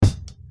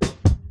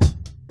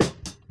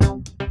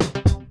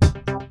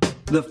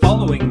The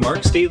following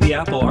Mark's Daily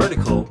Apple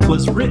article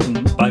was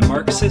written by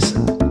Mark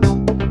Sisson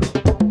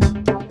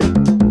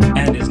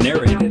and is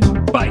narrated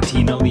by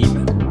Tina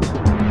Lehman.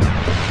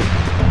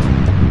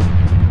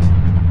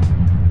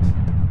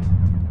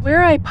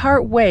 Where I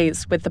part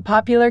ways with the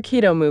popular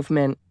keto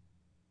movement.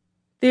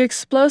 The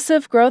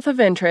explosive growth of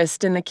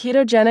interest in the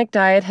ketogenic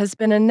diet has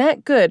been a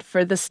net good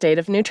for the state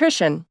of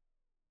nutrition.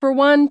 For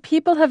one,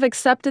 people have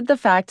accepted the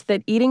fact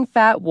that eating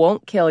fat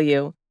won't kill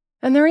you,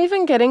 and they're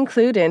even getting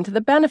clued into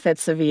the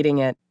benefits of eating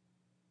it.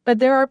 But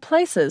there are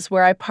places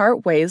where I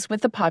part ways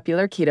with the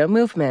popular keto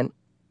movement.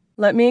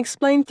 Let me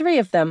explain 3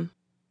 of them.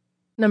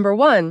 Number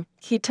 1,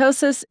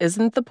 ketosis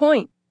isn't the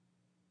point.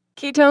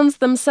 Ketones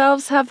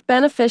themselves have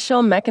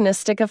beneficial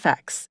mechanistic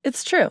effects.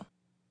 It's true.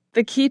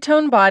 The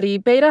ketone body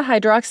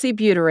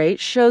beta-hydroxybutyrate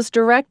shows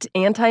direct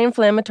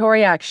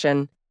anti-inflammatory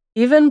action,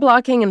 even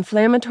blocking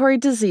inflammatory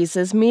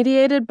diseases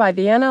mediated by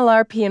the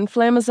NLRP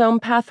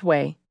inflammasome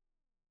pathway.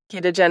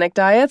 Ketogenic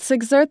diets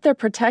exert their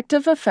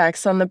protective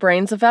effects on the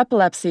brains of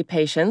epilepsy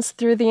patients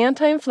through the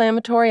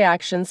anti-inflammatory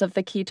actions of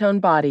the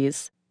ketone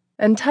bodies,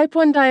 and type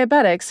 1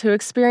 diabetics who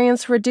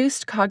experience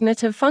reduced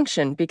cognitive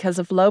function because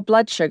of low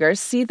blood sugar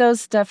see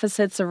those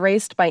deficits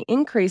erased by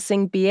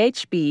increasing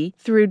BHB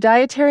through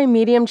dietary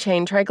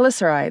medium-chain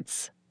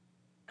triglycerides.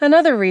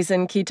 Another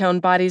reason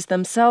ketone bodies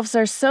themselves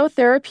are so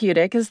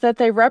therapeutic is that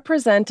they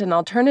represent an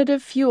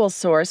alternative fuel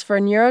source for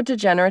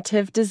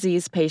neurodegenerative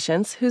disease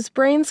patients whose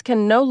brains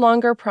can no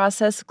longer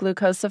process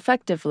glucose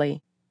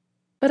effectively.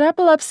 But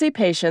epilepsy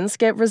patients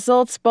get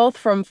results both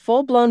from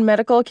full-blown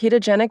medical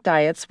ketogenic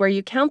diets where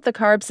you count the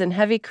carbs in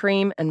heavy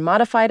cream and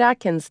modified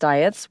Atkins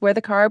diets where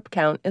the carb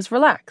count is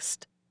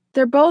relaxed.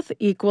 They're both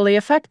equally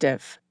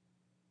effective.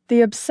 The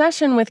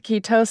obsession with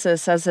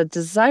ketosis as a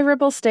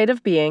desirable state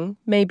of being,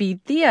 maybe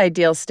the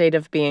ideal state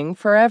of being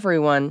for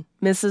everyone,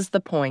 misses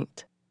the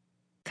point.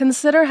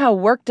 Consider how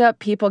worked up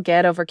people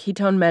get over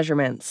ketone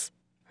measurements.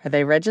 Are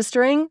they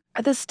registering?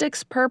 Are the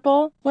sticks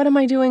purple? What am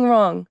I doing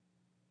wrong?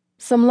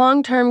 Some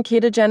long-term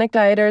ketogenic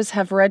dieters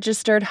have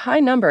registered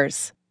high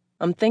numbers.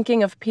 I'm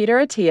thinking of Peter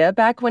Attia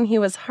back when he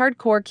was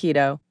hardcore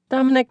keto,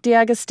 Dominic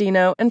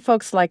D'Agostino, and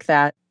folks like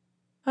that.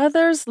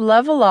 Others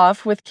level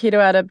off with keto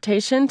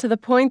adaptation to the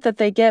point that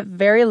they get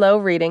very low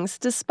readings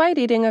despite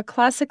eating a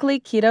classically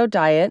keto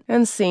diet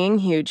and seeing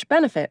huge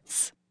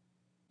benefits.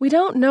 We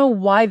don't know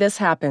why this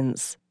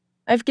happens.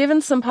 I've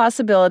given some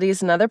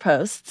possibilities in other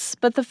posts,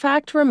 but the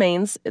fact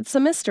remains it's a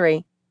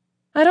mystery.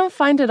 I don't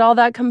find it all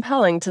that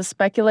compelling to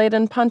speculate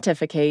and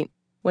pontificate.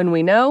 When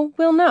we know,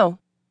 we'll know.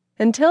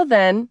 Until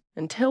then,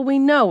 until we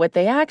know what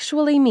they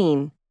actually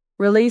mean,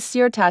 release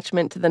your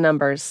attachment to the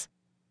numbers.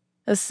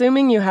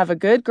 Assuming you have a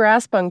good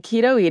grasp on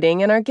keto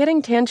eating and are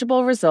getting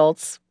tangible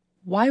results,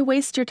 why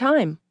waste your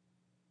time?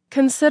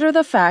 Consider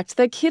the fact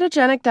that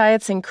ketogenic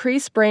diets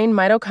increase brain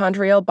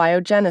mitochondrial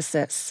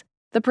biogenesis,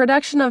 the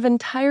production of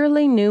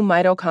entirely new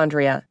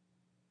mitochondria.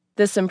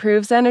 This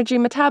improves energy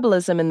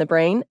metabolism in the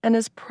brain and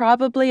is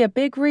probably a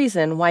big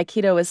reason why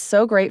keto is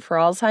so great for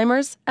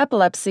Alzheimer's,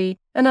 epilepsy,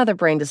 and other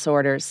brain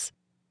disorders.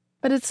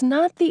 But it's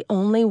not the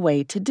only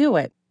way to do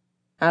it.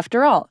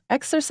 After all,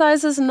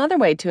 exercise is another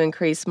way to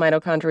increase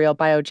mitochondrial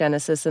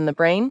biogenesis in the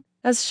brain,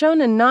 as shown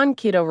in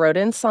non-keto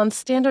rodents on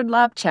standard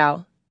lab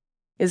chow.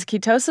 Is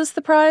ketosis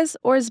the prize,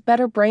 or is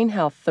better brain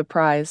health the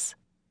prize?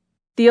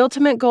 The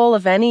ultimate goal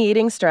of any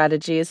eating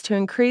strategy is to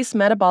increase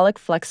metabolic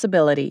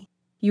flexibility.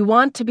 You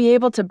want to be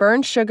able to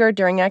burn sugar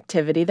during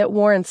activity that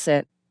warrants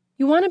it.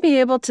 You want to be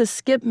able to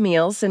skip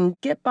meals and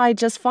get by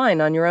just fine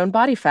on your own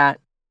body fat.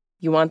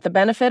 You want the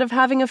benefit of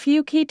having a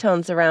few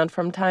ketones around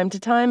from time to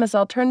time as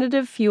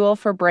alternative fuel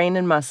for brain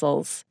and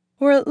muscles,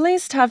 or at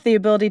least have the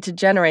ability to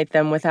generate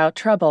them without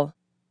trouble.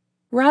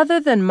 Rather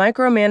than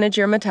micromanage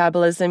your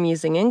metabolism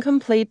using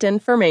incomplete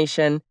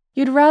information,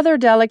 you'd rather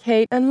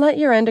delegate and let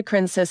your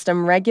endocrine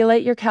system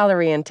regulate your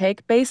calorie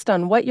intake based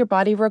on what your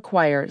body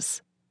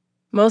requires.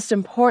 Most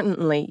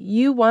importantly,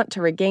 you want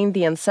to regain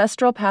the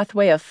ancestral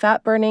pathway of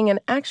fat burning and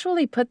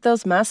actually put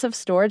those massive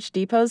storage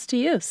depots to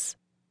use.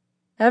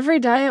 Every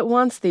diet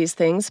wants these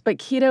things, but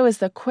keto is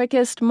the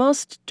quickest,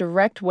 most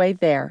direct way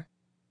there.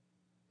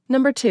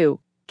 Number 2,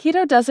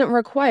 keto doesn't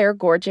require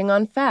gorging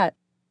on fat.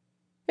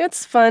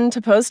 It's fun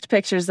to post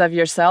pictures of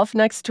yourself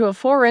next to a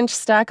 4-inch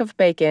stack of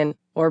bacon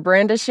or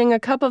brandishing a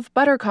cup of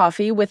butter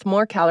coffee with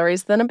more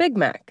calories than a Big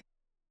Mac.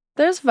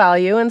 There's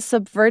value in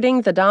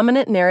subverting the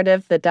dominant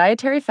narrative that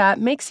dietary fat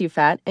makes you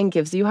fat and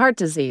gives you heart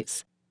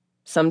disease.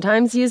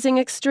 Sometimes using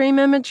extreme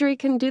imagery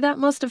can do that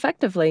most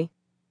effectively.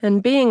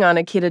 And being on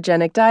a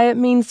ketogenic diet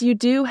means you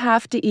do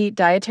have to eat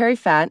dietary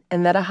fat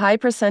and that a high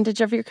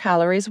percentage of your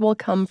calories will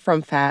come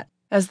from fat,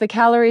 as the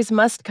calories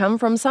must come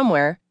from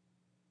somewhere.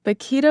 But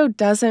keto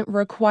doesn't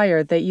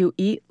require that you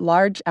eat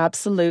large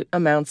absolute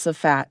amounts of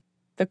fat.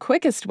 The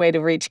quickest way to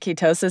reach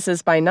ketosis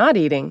is by not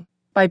eating,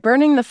 by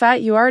burning the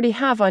fat you already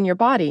have on your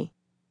body.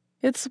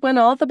 It's when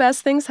all the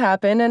best things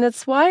happen, and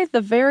it's why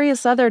the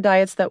various other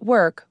diets that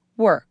work.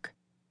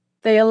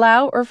 They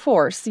allow or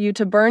force you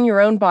to burn your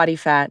own body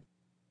fat.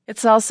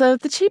 It's also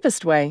the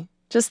cheapest way.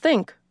 Just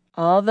think,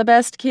 All the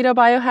best keto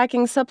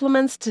biohacking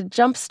supplements to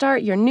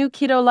jumpstart your new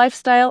keto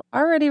lifestyle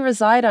already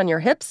reside on your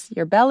hips,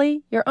 your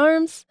belly, your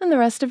arms, and the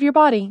rest of your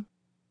body.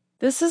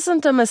 This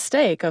isn't a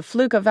mistake, a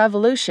fluke of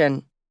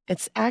evolution.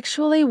 It's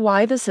actually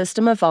why the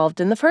system evolved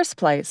in the first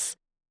place.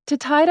 To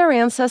tide our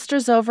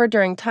ancestors over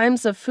during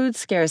times of food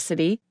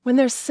scarcity when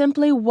there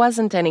simply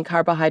wasn't any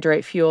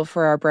carbohydrate fuel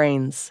for our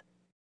brains.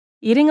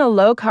 Eating a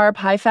low-carb,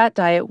 high-fat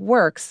diet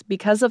works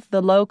because of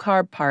the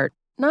low-carb part,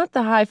 not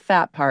the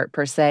high-fat part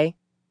per se.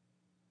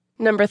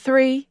 Number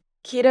 3,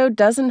 keto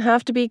doesn't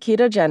have to be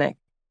ketogenic.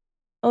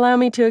 Allow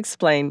me to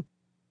explain.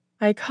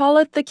 I call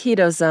it the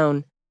keto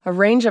zone, a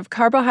range of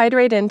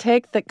carbohydrate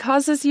intake that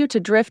causes you to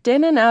drift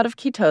in and out of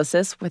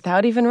ketosis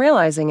without even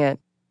realizing it.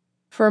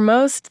 For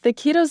most, the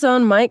keto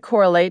zone might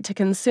correlate to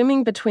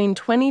consuming between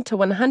 20 to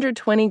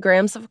 120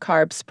 grams of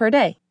carbs per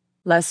day.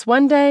 Less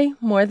one day,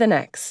 more the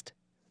next.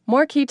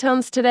 More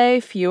ketones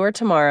today, fewer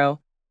tomorrow.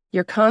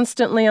 You're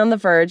constantly on the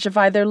verge of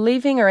either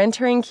leaving or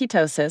entering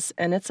ketosis,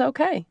 and it's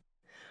okay.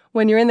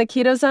 When you're in the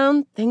keto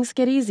zone, things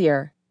get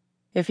easier.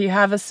 If you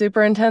have a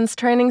super intense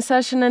training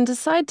session and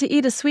decide to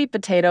eat a sweet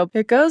potato,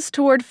 it goes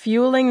toward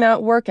fueling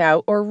that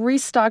workout or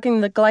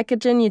restocking the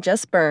glycogen you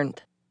just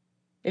burned.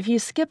 If you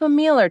skip a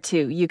meal or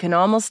two, you can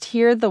almost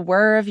hear the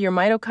whir of your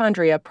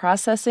mitochondria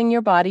processing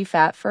your body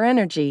fat for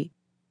energy.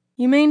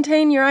 You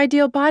maintain your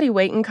ideal body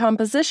weight and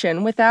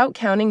composition without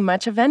counting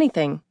much of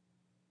anything.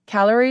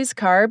 Calories,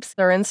 carbs,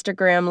 or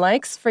Instagram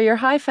likes for your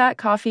high-fat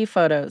coffee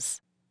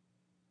photos.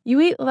 You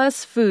eat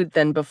less food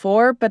than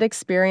before, but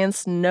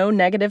experience no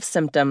negative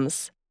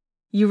symptoms.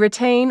 You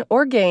retain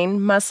or gain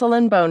muscle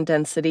and bone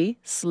density,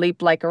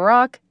 sleep like a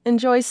rock,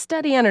 enjoy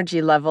steady energy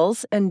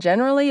levels, and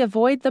generally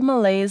avoid the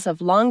malaise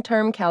of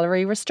long-term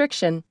calorie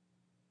restriction.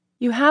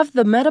 You have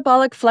the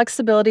metabolic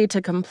flexibility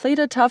to complete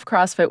a tough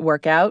CrossFit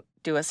workout,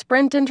 do a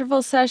sprint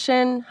interval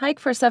session, hike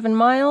for 7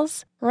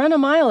 miles, run a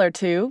mile or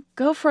two,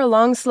 go for a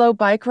long, slow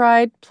bike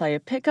ride, play a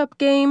pickup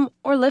game,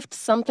 or lift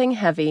something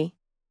heavy.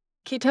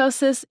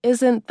 Ketosis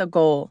isn't the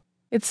goal.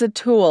 It's a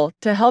tool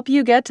to help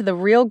you get to the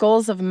real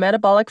goals of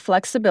metabolic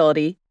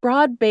flexibility,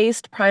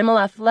 broad-based primal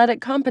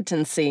athletic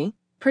competency,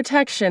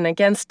 protection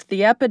against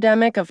the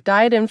epidemic of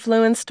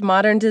diet-influenced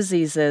modern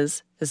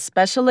diseases,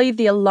 especially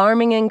the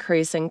alarming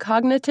increase in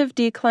cognitive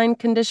decline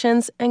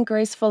conditions and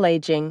graceful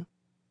aging.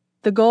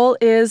 The goal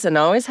is, and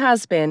always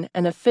has been,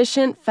 an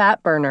efficient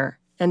fat burner,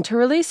 and to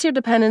release your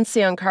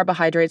dependency on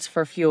carbohydrates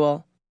for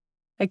fuel.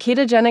 A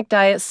ketogenic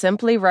diet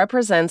simply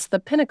represents the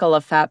pinnacle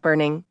of fat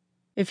burning.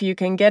 If you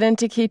can get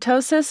into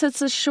ketosis, it's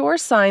a sure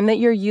sign that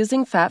you're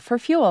using fat for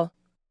fuel.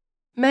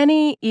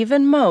 Many,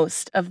 even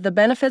most, of the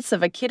benefits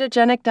of a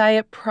ketogenic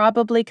diet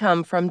probably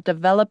come from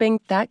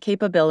developing that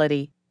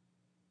capability.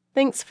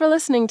 Thanks for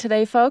listening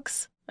today,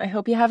 folks. I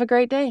hope you have a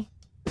great day.